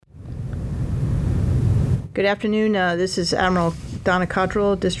Good afternoon. This is Admiral Donna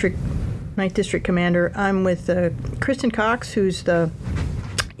Cottrell, 9th District Commander. I'm with Kristin Cox, who's the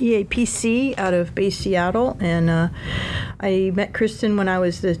EAPC out of Base Seattle, and I met Kristin when I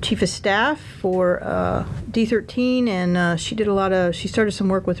was the Chief of Staff for D13, and she started some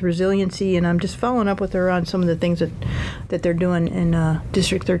work with resiliency, and I'm just following up with her on some of the things that they're doing in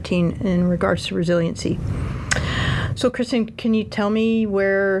District 13 in regards to resiliency. So, Kristin, can you tell me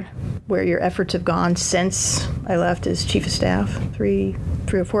where your efforts have gone since I left as Chief of Staff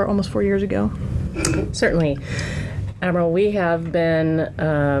almost 4 years ago? Certainly. Admiral, we have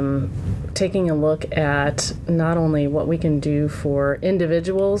been taking a look at not only what we can do for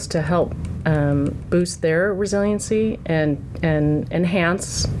individuals to help boost their resiliency and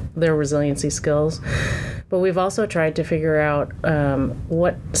enhance their resiliency skills, but we've also tried to figure out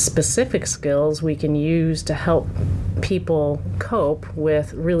what specific skills we can use to help people cope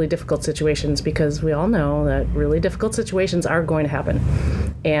with really difficult situations, because we all know that really difficult situations are going to happen.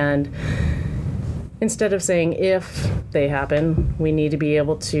 And instead of saying if they happen, we need to be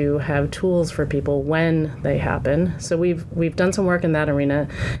able to have tools for people when they happen. So we've done some work in that arena,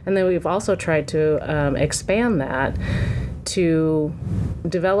 and then we've also tried to expand that to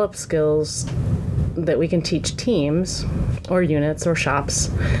develop skills that we can teach teams or units or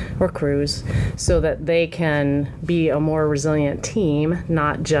shops or crews so that they can be a more resilient team,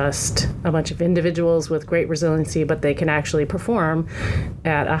 not just a bunch of individuals with great resiliency, but they can actually perform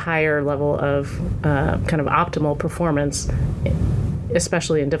at a higher level of kind of optimal performance,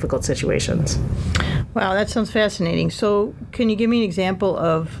 especially in difficult situations. Wow, that sounds fascinating. So can you give me an example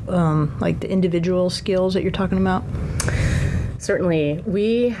of like the individual skills that you're talking about? Certainly.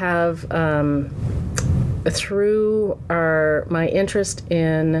 We have, through my interest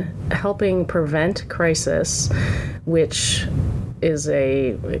in helping prevent crisis, which is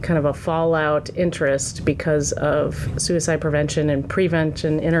a kind of a fallout interest because of suicide prevention and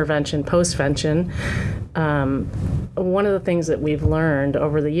prevention, intervention, postvention, one of the things that we've learned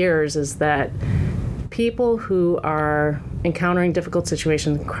over the years is that people who are encountering difficult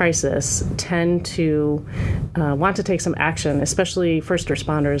situations in crisis tend to want to take some action, especially first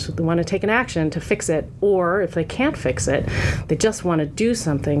responders. They want to take an action to fix it, or if they can't fix it, they just want to do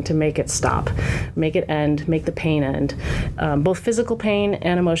something to make it stop, make it end, make the pain end, both physical pain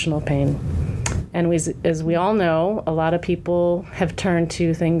and emotional pain. And as we all know, a lot of people have turned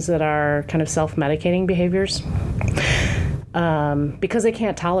to things that are kind of self-medicating behaviors because they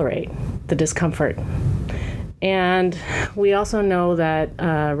can't tolerate the discomfort. And we also know that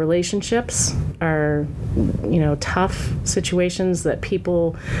relationships are, tough situations that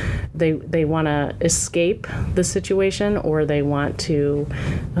people, they want to escape the situation, or they want to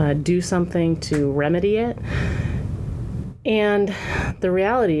do something to remedy it. And the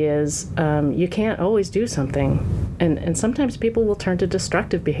reality is you can't always do something. And sometimes people will turn to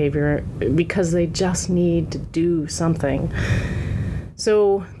destructive behavior because they just need to do something.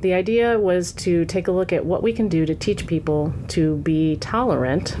 So the idea was to take a look at what we can do to teach people to be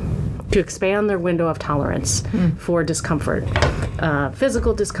tolerant, to expand their window of tolerance for discomfort,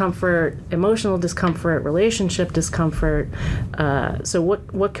 physical discomfort, emotional discomfort, relationship discomfort. So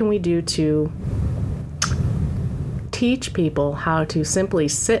what can we do to teach people how to simply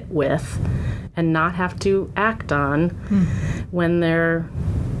sit with and not have to act on when they're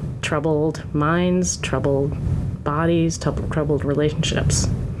troubled minds, troubled bodies, troubled relationships.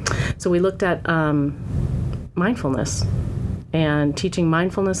 So we looked at mindfulness and teaching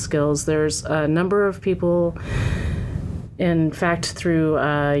mindfulness skills. There's a number of people, in fact, through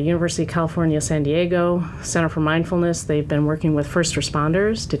University of California, San Diego Center for Mindfulness, they've been working with first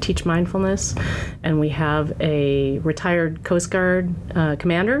responders to teach mindfulness. And we have a retired Coast Guard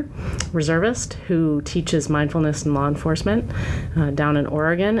commander, reservist, who teaches mindfulness in law enforcement down in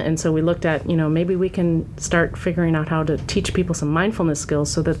Oregon. And so we looked at, maybe we can start figuring out how to teach people some mindfulness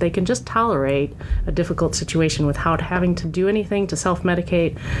skills so that they can just tolerate a difficult situation without having to do anything to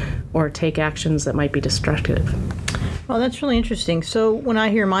self-medicate or take actions that might be destructive. Well, that's really interesting. So when I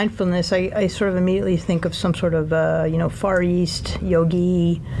hear mindfulness, I sort of immediately think of some sort of, Far East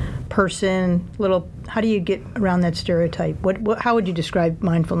yogi person. How do you get around that stereotype? How would you describe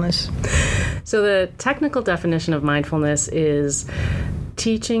mindfulness? So the technical definition of mindfulness is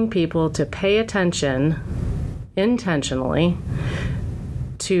teaching people to pay attention intentionally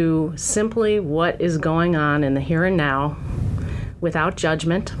to simply what is going on in the here and now without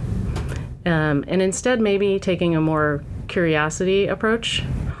judgment. And instead maybe taking a more curiosity approach.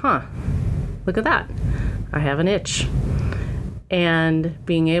 Look at that. I have an itch. And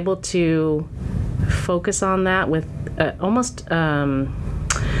being able to focus on that with almost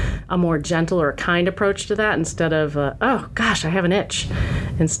a more gentle or kind approach to that instead of, oh gosh, I have an itch.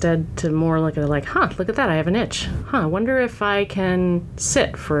 Instead to more look at look at that, I have an itch. I wonder if I can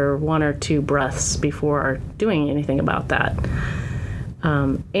sit for 1 or 2 breaths before doing anything about that.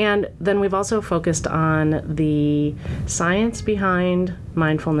 And then we've also focused on the science behind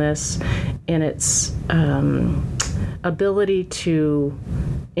mindfulness and its ability to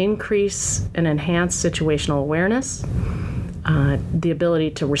increase and enhance situational awareness, the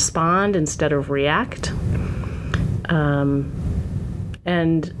ability to respond instead of react, and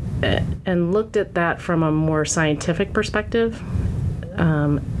looked at that from a more scientific perspective.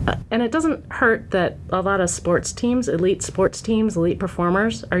 And it doesn't hurt that a lot of sports teams, elite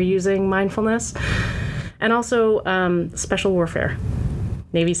performers are using mindfulness, and also special warfare,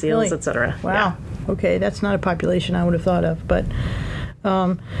 Navy SEALs, Really? etc. Wow. Yeah. Okay, that's not a population I would have thought of. But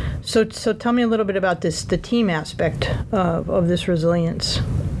so tell me a little bit about the team aspect of this resilience.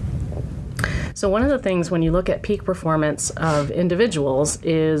 So one of the things when you look at peak performance of individuals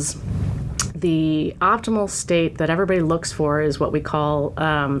is the optimal state that everybody looks for is what we call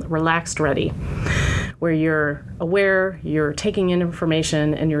relaxed ready, where you're aware, you're taking in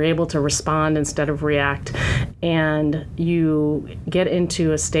information, and you're able to respond instead of react, and you get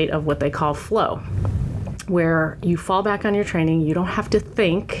into a state of what they call flow, where you fall back on your training, you don't have to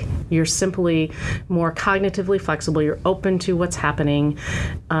think, you're simply more cognitively flexible, you're open to what's happening,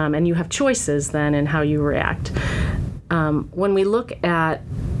 and you have choices then in how you react. When we look at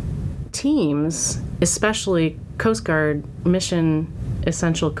teams, especially Coast Guard mission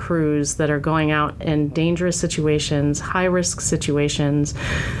essential crews that are going out in dangerous situations, high-risk situations,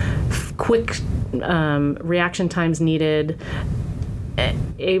 quick reaction times needed,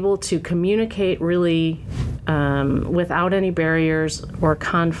 able to communicate really without any barriers or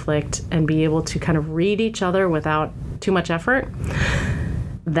conflict and be able to kind of read each other without too much effort,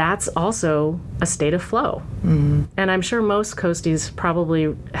 that's also a state of flow. Mm-hmm. And I'm sure most Coasties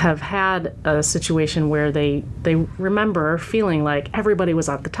probably have had a situation where they remember feeling like everybody was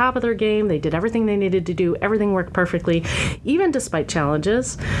at the top of their game, they did everything they needed to do, everything worked perfectly, even despite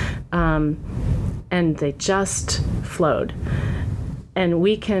challenges, and they just flowed. And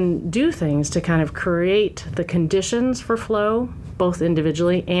we can do things to kind of create the conditions for flow, both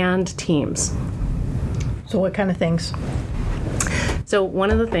individually and teams. So what kind of things? So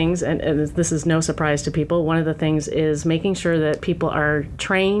one of the things, and this is no surprise to people, one of the things is making sure that people are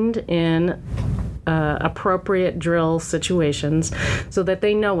trained in appropriate drill situations so that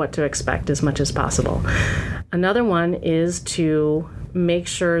they know what to expect as much as possible. Another one is to make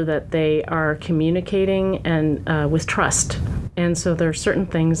sure that they are communicating and with trust. And so there are certain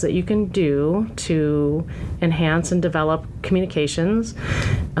things that you can do to enhance and develop communications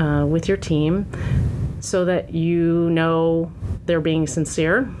with your team so that you know they're being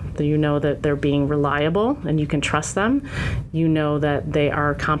sincere, that you know that they're being reliable and you can trust them. You know that they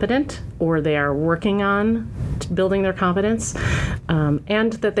are competent or they are working on building their competence,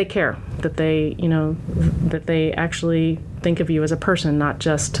 and that they care, that they actually think of you as a person, not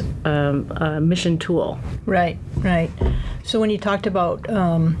just a mission tool. Right. So when you talked about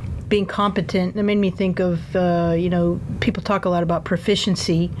being competent, it made me think of, people talk a lot about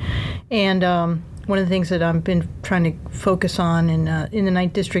proficiency, and one of the things that I've been trying to focus on in the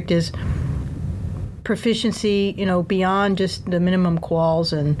 9th District is proficiency, beyond just the minimum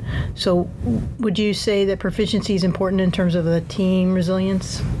quals. And so would you say that proficiency is important in terms of the team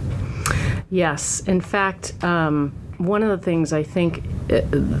resilience? Yes. In fact, one of the things I think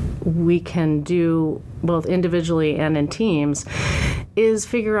we can do both individually and in teams is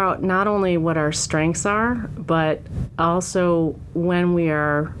figure out not only what our strengths are, but also when we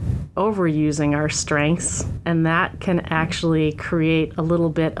are overusing our strengths, and that can actually create a little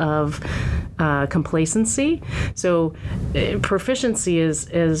bit of complacency. So proficiency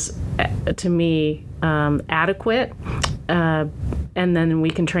is to me adequate, and then we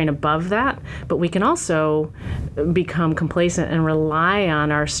can train above that, but we can also become complacent and rely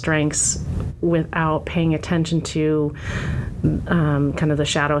on our strengths without paying attention to kind of the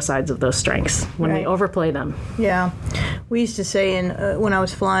shadow sides of those strengths when we overplay them. Yeah. We used to say when I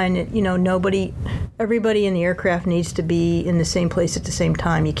was flying, everybody in the aircraft needs to be in the same place at the same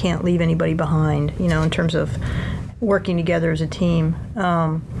time. You can't leave anybody behind, in terms of working together as a team.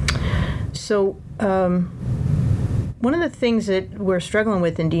 One of the things that we're struggling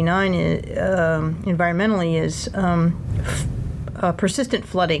with in D9 environmentally is persistent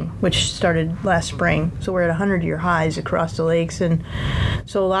flooding, which started last spring. So we're at 100-year highs across the lakes. And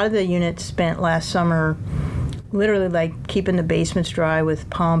so a lot of the units spent last summer literally like keeping the basements dry with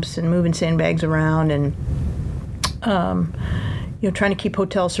pumps and moving sandbags around and, trying to keep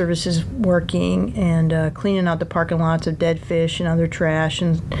hotel services working and cleaning out the parking lots of dead fish and other trash,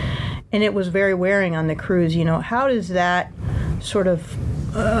 and it was very wearing on the crews. How does that sort of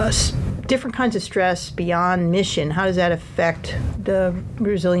different kinds of stress beyond mission, how does that affect the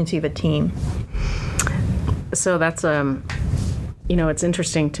resiliency of a team? So that's it's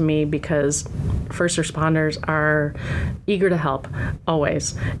interesting to me because first responders are eager to help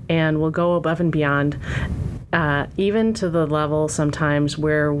always and will go above and beyond, even to the level sometimes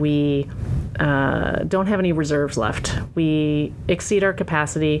where we don't have any reserves left. We exceed our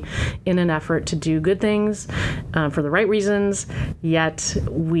capacity in an effort to do good things for the right reasons, yet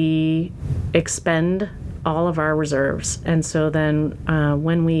we expend all of our reserves. And so then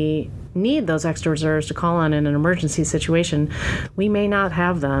when we need those extra reserves to call on in an emergency situation, we may not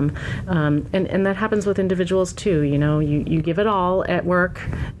have them. And that happens with individuals too. You give it all at work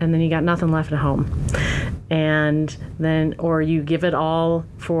and then you got nothing left at home. And then, or you give it all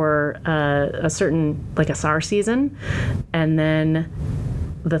for a certain, like a SAR season, and then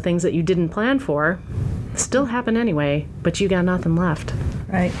the things that you didn't plan for still happen anyway, but you got nothing left.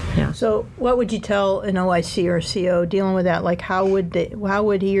 Right. Yeah. So what would you tell an OIC or a CO dealing with that? Like how would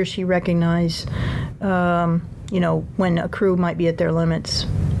he or she recognize, when a crew might be at their limits?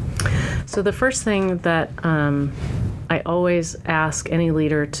 So the first thing that I always ask any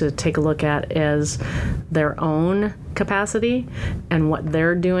leader to take a look at is their own capacity and what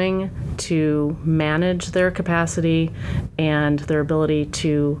they're doing to manage their capacity and their ability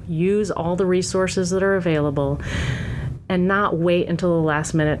to use all the resources that are available and not wait until the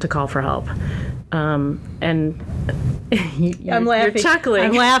last minute to call for help. And I'm laughing. You're chuckling.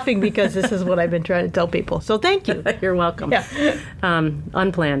 I'm laughing because this is what I've been trying to tell people. So thank you. You're welcome. Yeah.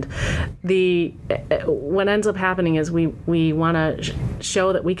 Unplanned. What ends up happening is we want to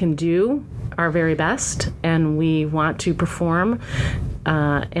show that we can do our very best and we want to perform,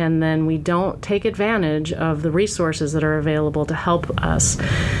 and then we don't take advantage of the resources that are available to help us.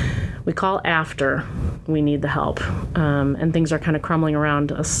 We call after we need the help, and things are kind of crumbling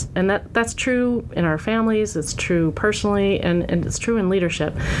around us. And that's true in our families, it's true personally, and it's true in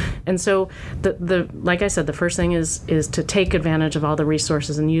leadership. And so, like I said, the first thing is to take advantage of all the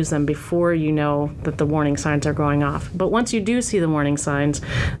resources and use them before you know that the warning signs are going off. But once you do see the warning signs,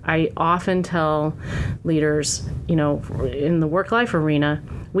 I often tell leaders, in the work-life arena,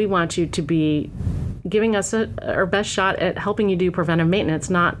 we want you to be giving us our best shot at helping you do preventive maintenance,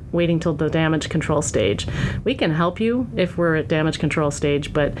 not waiting till the damage control stage. We can help you if we're at damage control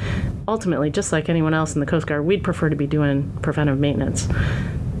stage, but ultimately, just like anyone else in the Coast Guard, we'd prefer to be doing preventive maintenance.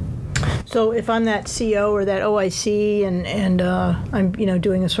 So if I'm that CO or that OIC and I'm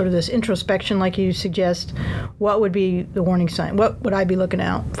doing a sort of this introspection like you suggest, what would be the warning sign? What would I be looking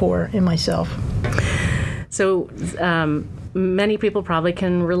out for in myself? So many people probably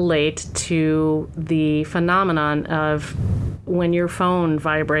can relate to the phenomenon of when your phone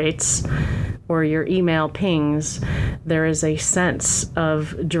vibrates or your email pings, there is a sense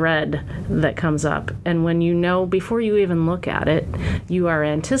of dread that comes up. And when before you even look at it, you are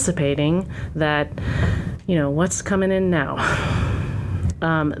anticipating that, what's coming in now.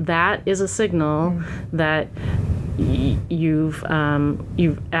 That is a signal that you've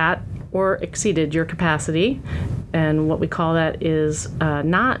at or exceeded your capacity. And what we call that is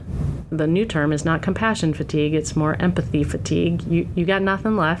the new term is not compassion fatigue, it's more empathy fatigue. You got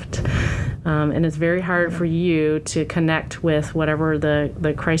nothing left, and it's very hard for you to connect with whatever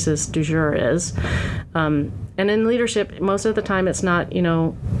the crisis du jour is. And in leadership, most of the time it's not,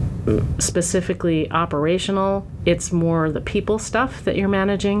 specifically operational, it's more the people stuff that you're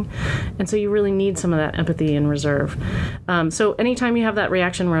managing. And so you really need some of that empathy and reserve. So anytime you have that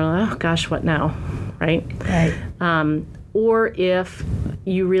reaction where, oh gosh, what now? Right? Right. Or if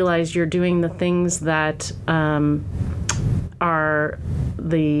you realize you're doing the things that are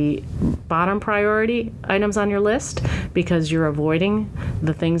the bottom priority items on your list because you're avoiding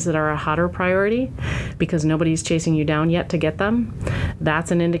the things that are a hotter priority because nobody's chasing you down yet to get them,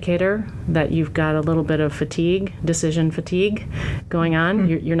 that's an indicator that you've got a little bit of fatigue, decision fatigue going on.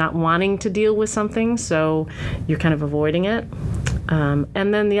 Mm-hmm. You're not wanting to deal with something, so you're kind of avoiding it.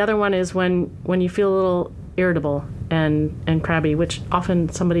 And then the other one is when you feel a little irritable and crabby, which often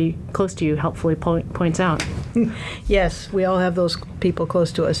somebody close to you helpfully points out. Yes, we all have those people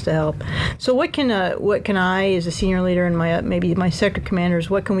close to us to help. So what can I, as a senior leader and maybe my sector commanders,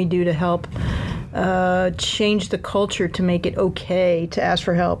 what can we do to help change the culture to make it okay to ask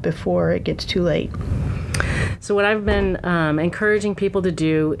for help before it gets too late? So what I've been encouraging people to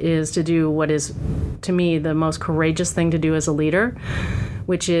do is to do what is, to me, the most courageous thing to do as a leader,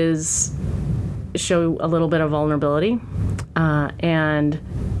 which is show a little bit of vulnerability and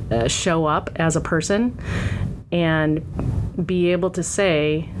show up as a person and be able to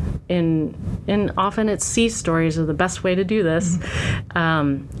say, and often it's C stories are the best way to do this,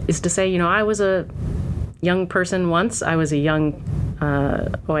 is to say, I was a young person once, I was a young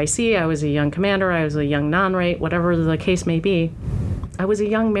OIC, I was a young commander, I was a young non-rate, whatever the case may be. I was a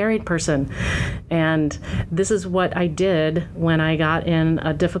young married person, and this is what I did when I got in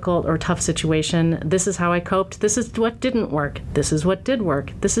a difficult or tough situation. This is how I coped. This is what didn't work. This is what did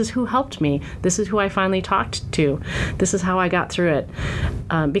work. This is who helped me. This is who I finally talked to. This is how I got through it.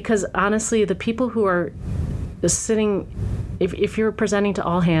 Because honestly, the people who are sitting, if you're presenting to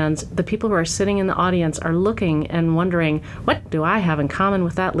all hands, the people who are sitting in the audience are looking and wondering, what do I have in common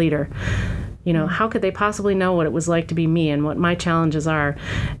with that leader? How could they possibly know what it was like to be me and what my challenges are?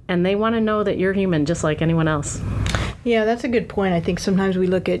 And they want to know that you're human just like anyone else. Yeah, that's a good point. I think sometimes we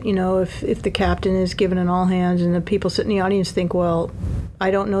look at, if the captain is given an all hands and the people sitting in the audience think, well, I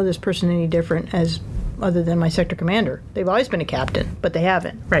don't know this person any different other than my sector commander. They've always been a captain, but they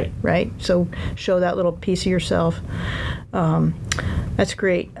haven't. Right? So show that little piece of yourself. That's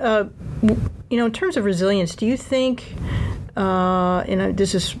great. In terms of resilience, do you think...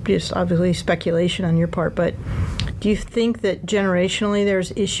 this is just obviously speculation on your part, but do you think that generationally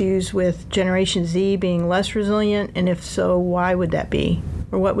there's issues with Generation Z being less resilient? And if so, why would that be?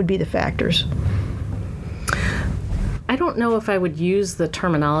 Or what would be the factors? I don't know if I would use the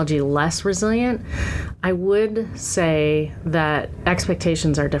terminology less resilient. I would say that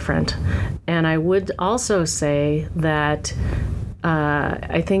expectations are different. And I would also say that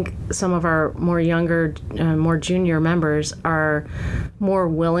I think some of our more younger, more junior members are more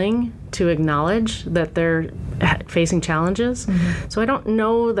willing to acknowledge that they're facing challenges. Mm-hmm. So I don't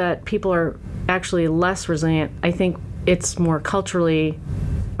know that people are actually less resilient. I think it's more culturally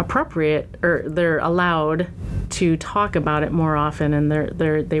appropriate, or they're allowed to talk about it more often, and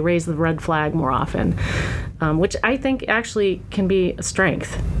they raise the red flag more often, which I think actually can be a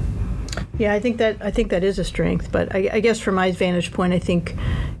strength. Yeah, I think that is a strength. But I guess from my vantage point, I think,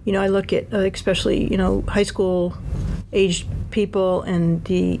 I look at especially high school aged people and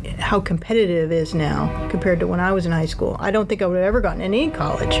how competitive it is now compared to when I was in high school. I don't think I would have ever gotten any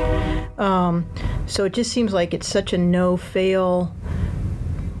college. So it just seems like it's such a no-fail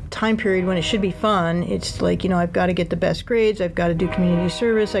time period when it should be fun. It's like, I've got to get the best grades, I've got to do community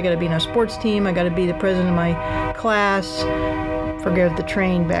service, I got to be in a sports team, I got to be the president of my class. Forget the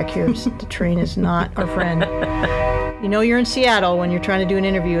train back here. The train is not our friend. You're in Seattle when you're trying to do an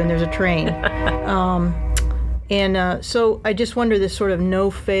interview and there's a train. So I just wonder, this sort of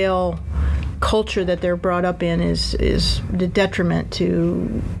no-fail culture that they're brought up in is the detriment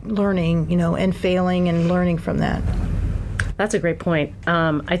to learning, and failing and learning from that. That's a great point.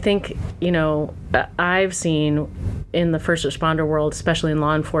 I think, I've seen in the first responder world, especially in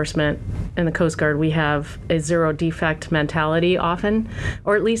law enforcement and the Coast Guard, we have a zero defect mentality often,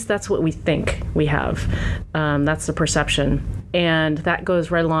 or at least that's what we think we have. That's the perception. And that goes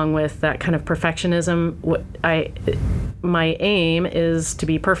right along with that kind of perfectionism. My aim is to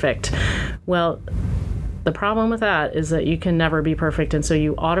be perfect. Well, the problem with that is that you can never be perfect, and so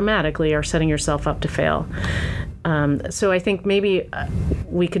you automatically are setting yourself up to fail. So I think maybe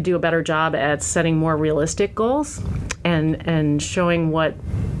we could do a better job at setting more realistic goals and showing what,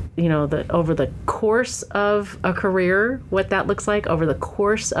 over the course of a career, what that looks like, over the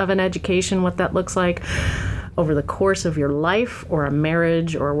course of an education, what that looks like, over the course of your life or a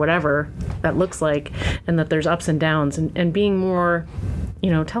marriage or whatever that looks like, and that there's ups and downs, and being more,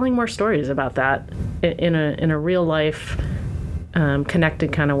 telling more stories about that in a real life,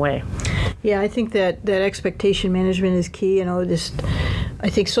 connected kind of way. Yeah, I think that expectation management is key. I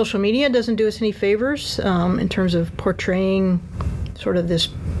think social media doesn't do us any favors in terms of portraying sort of this,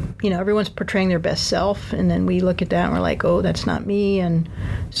 everyone's portraying their best self, and then we look at that and we're like, oh, that's not me, and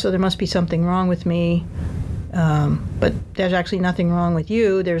so there must be something wrong with me. But there's actually nothing wrong with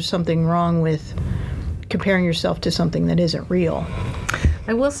you. There's something wrong with comparing yourself to something that isn't real.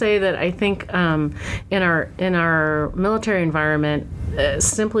 I will say that I think in our military environment,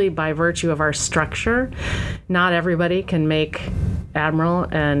 simply by virtue of our structure, not everybody can make Admiral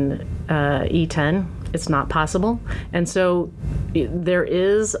and E10. It's not possible. And so there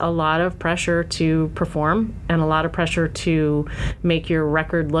is a lot of pressure to perform and a lot of pressure to make your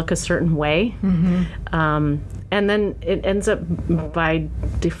record look a certain way. Mm-hmm. And then it ends up by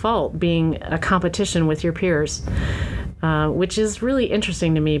default being a competition with your peers. Which is really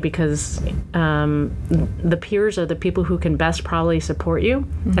interesting to me because the peers are the people who can best probably support you.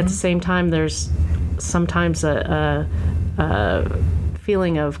 Mm-hmm. At the same time, there's sometimes a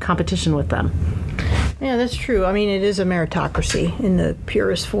feeling of competition with them. Yeah, that's true. I mean, it is a meritocracy in the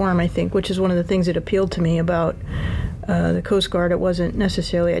purest form, I think, which is one of the things that appealed to me about the Coast Guard. I didn't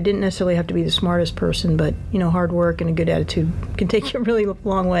necessarily have to be the smartest person, but, hard work and a good attitude can take you a really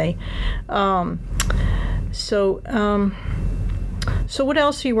long way. So what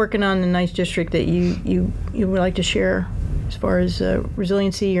else are you working on in the 9th District that you would like to share as far as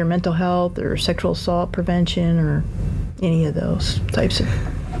resiliency or mental health or sexual assault prevention or any of those types of...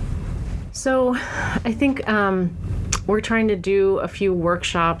 So I think we're trying to do a few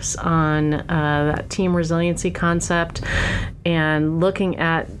workshops on that team resiliency concept and looking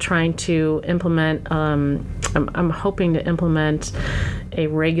at trying to implement, I'm hoping to implement a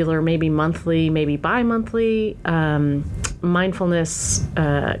regular, maybe monthly, maybe bi-monthly mindfulness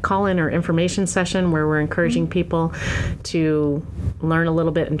call-in or information session where we're encouraging people to learn a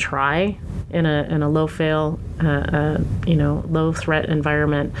little bit and try in a low-fail, low-threat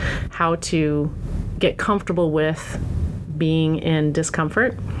environment how to get comfortable with being in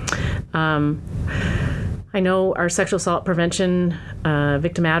discomfort. I know our sexual assault prevention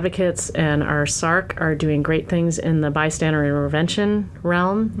victim advocates and our SARC are doing great things in the bystander intervention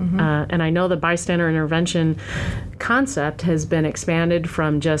realm. And I know the bystander intervention concept has been expanded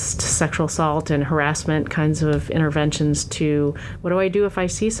from just sexual assault and harassment kinds of interventions to what do I do if I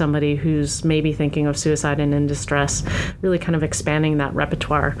see somebody who's maybe thinking of suicide and in distress, really kind of expanding that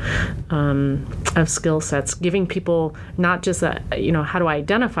repertoire of skill sets, giving people not just that, how do I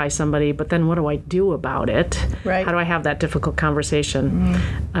identify somebody, but then what do I do about it? Right. How do I have that difficult conversation?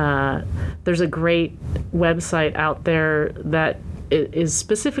 There's a great website out there that is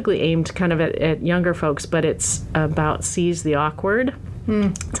specifically aimed kind of at younger folks, but it's about Seize the Awkward.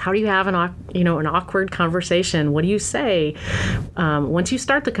 It's how do you have an awkward conversation? What do you say? Once you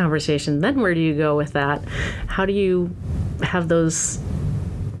start the conversation, then where do you go with that? How do you have those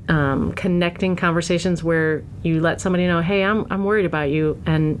connecting conversations where you let somebody know, hey, I'm worried about you,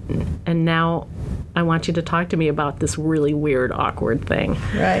 and now I want you to talk to me about this really weird, awkward thing.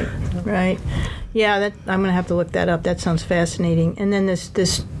 Right. Yeah, I'm going to have to look that up. That sounds fascinating. And then this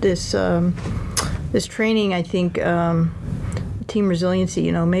training, I think, team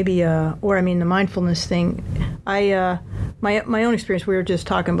resiliency, maybe, the mindfulness thing. My own experience, we were just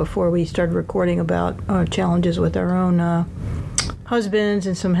talking before we started recording about challenges with our own husbands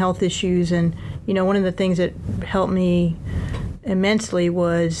and some health issues. And, one of the things that helped me immensely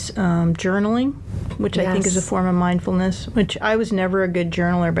was journaling, which I think is a form of mindfulness, which I was never a good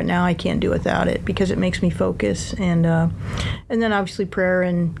journaler, but now I can't do without it because it makes me focus. And then obviously prayer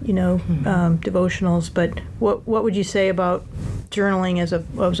and, devotionals. But what would you say about journaling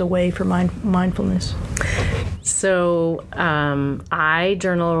as a way for mindfulness? So I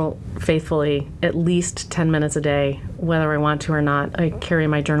journal faithfully at least 10 minutes a day, whether I want to or not. I carry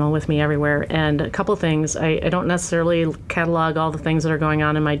my journal with me everywhere. And a couple things, I don't necessarily catalog all the things that are going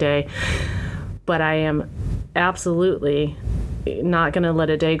on in my day, but I am absolutely not going to let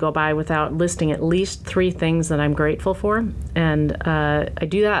a day go by without listing at least 3 things that I'm grateful for. And I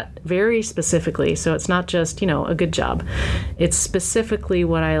do that very specifically. So it's not just, a good job. It's specifically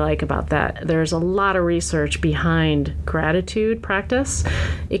what I like about that. There's a lot of research behind gratitude practice.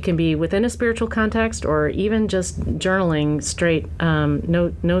 It can be within a spiritual context or even just journaling straight,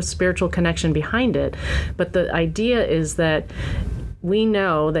 no spiritual connection behind it. But the idea is that we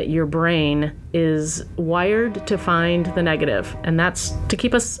know that your brain is wired to find the negative, and that's to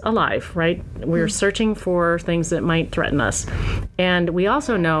keep us alive, right? We're searching for things that might threaten us. And we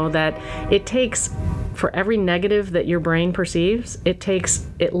also know that it takes, for every negative that your brain perceives, it takes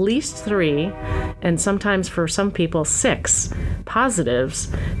at least 3, and sometimes for some people 6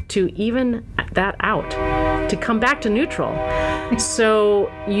 positives to even that out, to come back to neutral.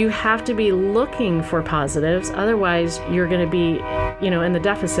 So you have to be looking for positives, otherwise you're going to be, in the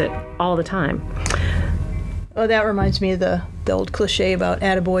deficit all the time. Oh, that reminds me of the old cliche about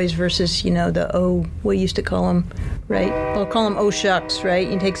attaboys versus, we used to call them, right? We'll call them oh shucks, right?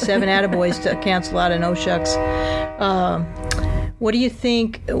 You take 7 attaboys to cancel out an oh shucks. What do you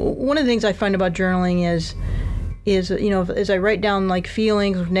think? One of the things I find about journaling is as I write down like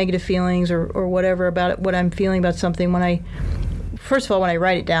feelings, negative feelings or whatever about it, what I'm feeling about something, first of all, when I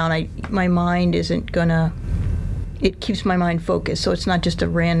write it down, my mind isn't gonna, it keeps my mind focused, so it's not just a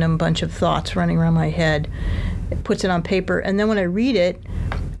random bunch of thoughts running around my head. It puts it on paper, and then when I read it,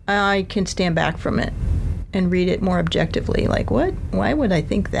 I can stand back from it and read it more objectively. Like, what? Why would I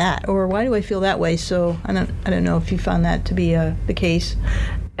think that? Or why do I feel that way? So I don't know if you found that to be the case.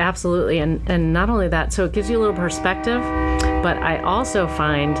 Absolutely, and not only that, so it gives you a little perspective, but I also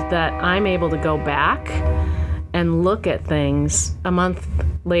find that I'm able to go back and look at things a month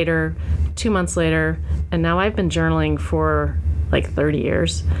later, 2 months later, and now I've been journaling for like 30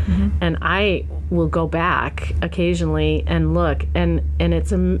 years, and I will go back occasionally and look, and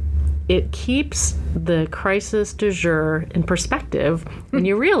it keeps the crisis du jour in perspective when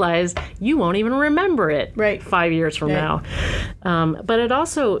you realize you won't even remember it 5 years from now. But it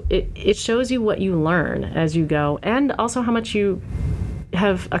also, it shows you what you learn as you go, and also how much you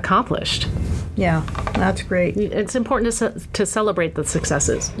have accomplished. Yeah, that's great. It's important to celebrate the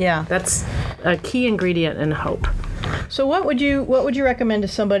successes. Yeah. That's a key ingredient in hope. So what would you recommend to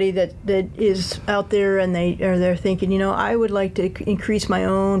somebody that is out there and they're thinking, I would like to increase my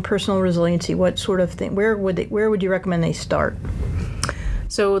own personal resiliency? What sort of thing? Where would you recommend they start?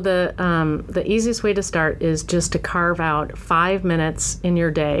 So the easiest way to start is just to carve out 5 minutes in your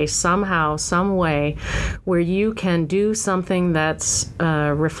day, somehow, some way, where you can do something that's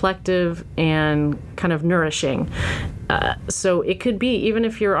reflective and kind of nourishing. So it could be, even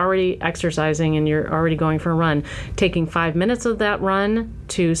if you're already exercising and you're already going for a run, taking 5 minutes of that run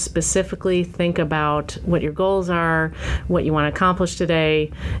to specifically think about what your goals are, what you want to accomplish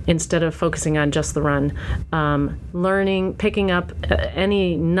today, instead of focusing on just the run. Learning, picking up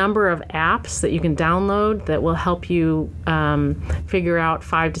any number of apps that you can download that will help you figure out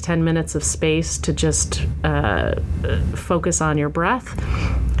 5 to 10 minutes of space to just focus on your breath.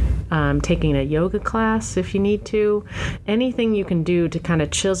 Taking a yoga class if you need to. Anything you can do to kind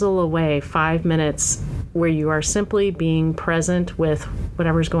of chisel away 5 minutes where you are simply being present with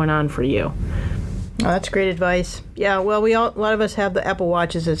whatever's going on for you. Oh, that's great advice. Yeah, well, a lot of us have the Apple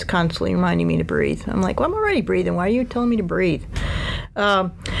Watches that's constantly reminding me to breathe. I'm like, well, I'm already breathing. Why are you telling me to breathe?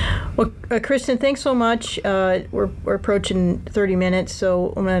 Kristin, thanks so much. We're approaching 30 minutes,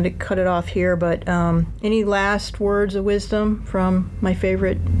 so I'm going to cut it off here. But any last words of wisdom from my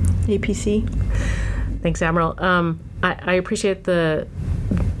favorite APC? Thanks, Admiral. I appreciate the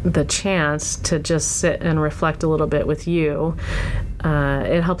chance to just sit and reflect a little bit with you.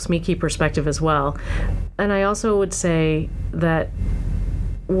 It helps me keep perspective as well. And I also would say that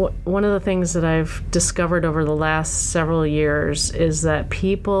one of the things that I've discovered over the last several years is that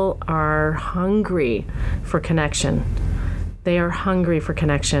people are hungry for connection. They are hungry for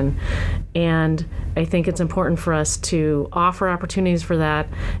connection. And I think it's important for us to offer opportunities for that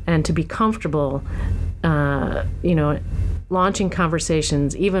and to be comfortable, launching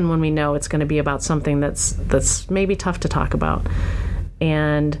conversations, even when we know it's going to be about something that's maybe tough to talk about.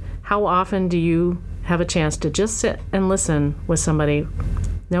 And how often do you have a chance to just sit and listen with somebody?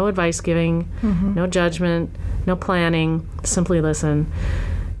 No advice giving, no judgment, no planning, simply listen.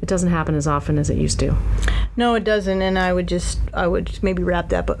 It doesn't happen as often as it used to. No, it doesn't, and I would just maybe wrap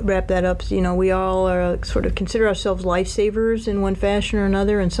that up. We all are sort of consider ourselves lifesavers in one fashion or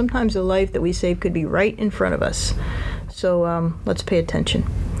another, and sometimes the life that we save could be right in front of us. So let's pay attention.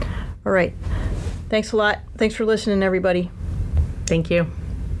 All right. Thanks a lot. Thanks for listening, everybody. Thank you.